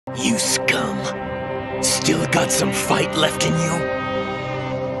You scum. Still got some fight left in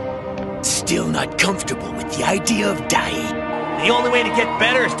you? Still not comfortable with the idea of dying? The only way to get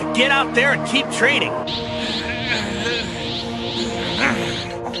better is to get out there and keep training.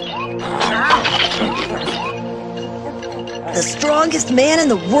 The strongest man in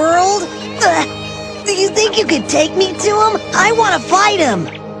the world? Do you think you could take me to him? I want to fight him!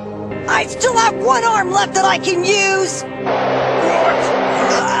 I still have one arm left that I can use!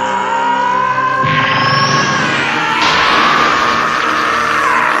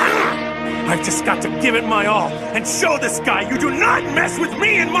 I've just got to give it my all and show this guy you do not mess with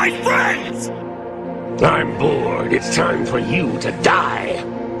me and my friends! I'm bored. It's time for you to die.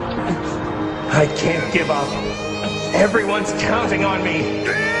 I can't give up. Everyone's counting on me.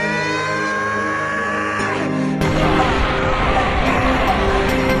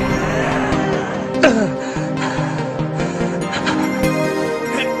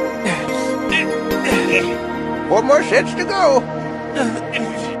 Four more sets to go.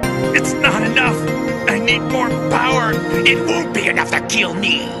 It's not enough. I need more power. It won't be enough to kill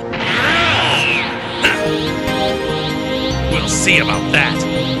me. We'll see about that.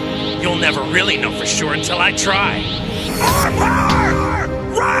 You'll never really know for sure until I try. More power!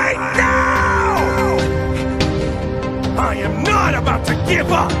 Right now! I am not about to give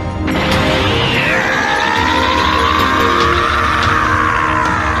up!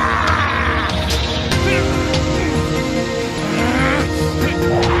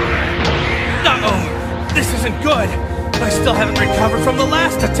 Uh-oh! This isn't good! I still haven't recovered from the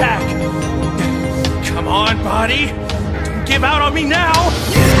last attack! Come on, body! Don't give out on me now!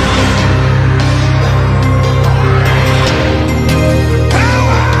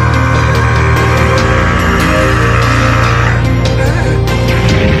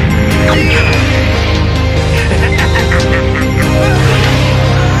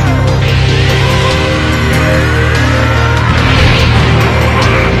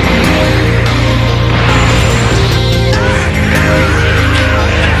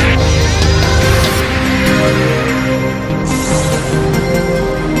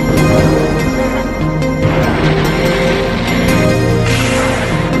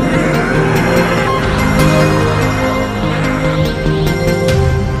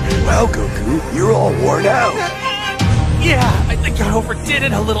 Well, Goku, you're all worn out. Yeah, I think I overdid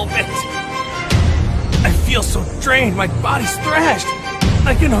it a little bit. I feel so drained, my body's thrashed.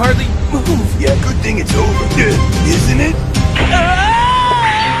 I can hardly move. Yeah, good thing it's over, isn't it?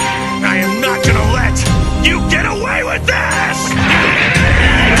 I am not gonna let you get away with this!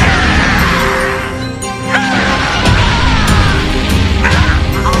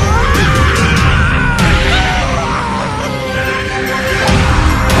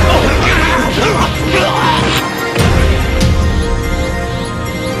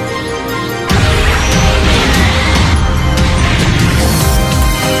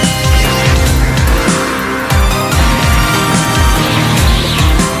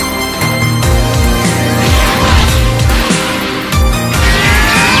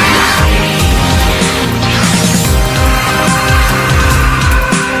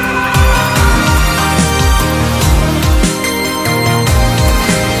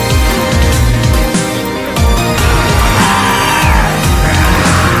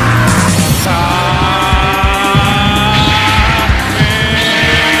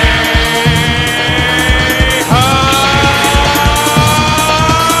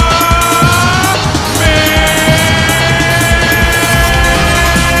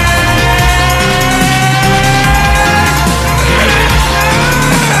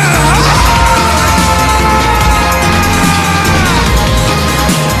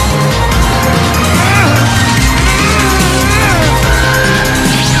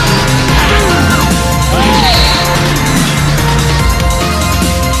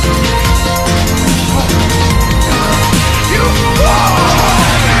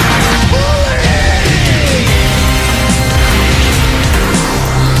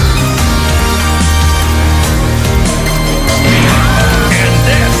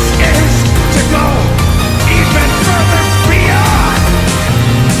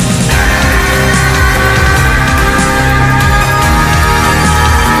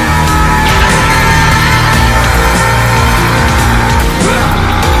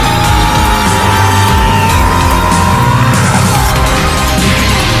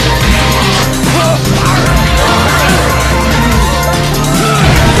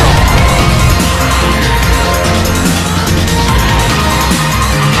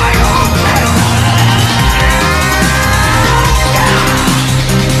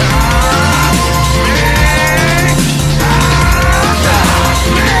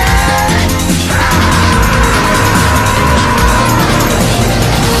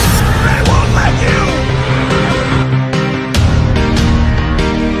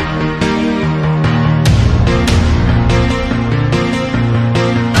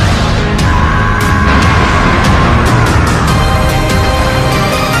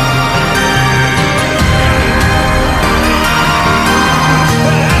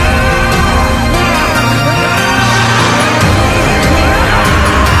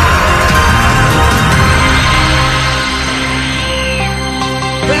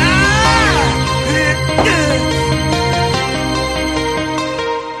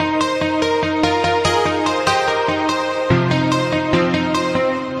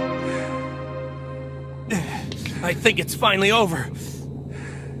 think it's finally over.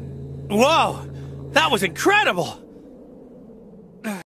 Whoa! That was incredible!